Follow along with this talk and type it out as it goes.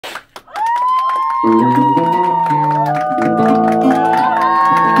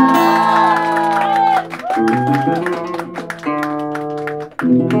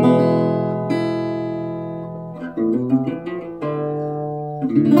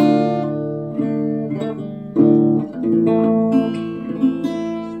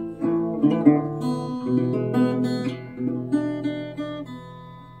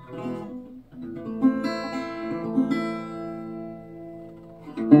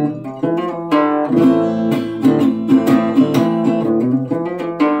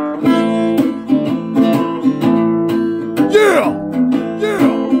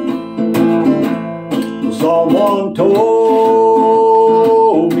Someone told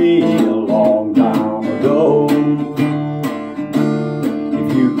me a long time ago,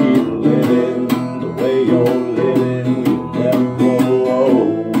 if you keep living the way you're living, you'll never grow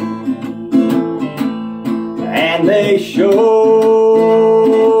old. And they showed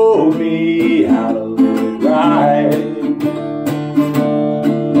me how to live it right,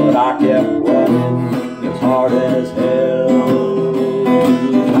 but I kept running as hard as hell.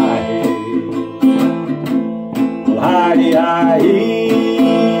 Hi-de-hi-e-I-E-I-O.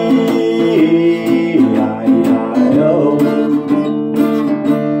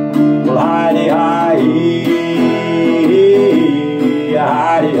 Well, hi-de-hi-e-I-E-I-O.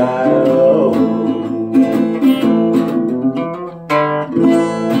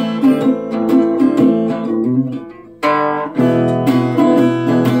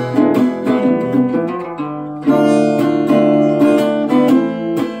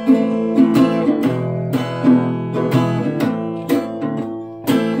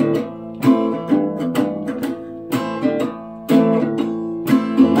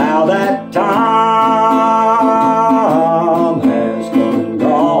 Now that time has come and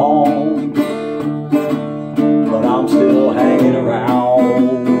gone, but I'm still hanging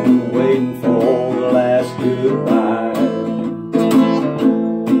around, waiting for the last goodbye.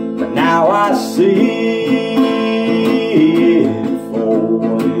 But now I see it for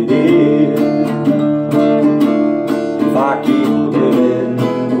what it is. If I keep living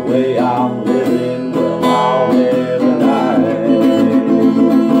the way I'm living, well, I'll never die.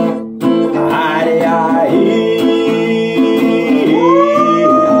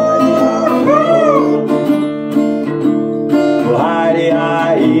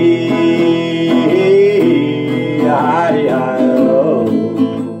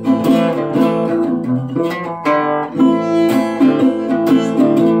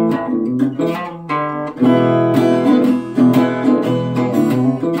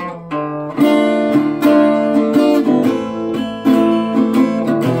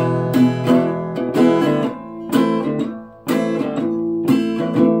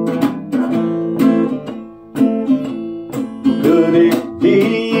 Could it be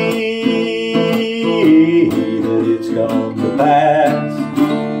that it's come to pass,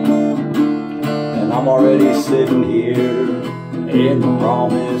 and I'm already sitting here in the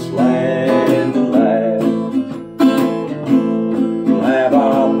promised land at last? Well, have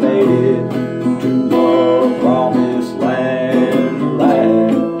I made it to the promised land at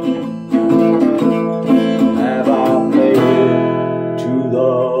last? Have I made it to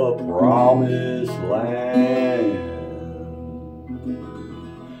the promised land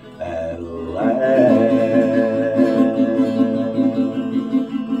at last?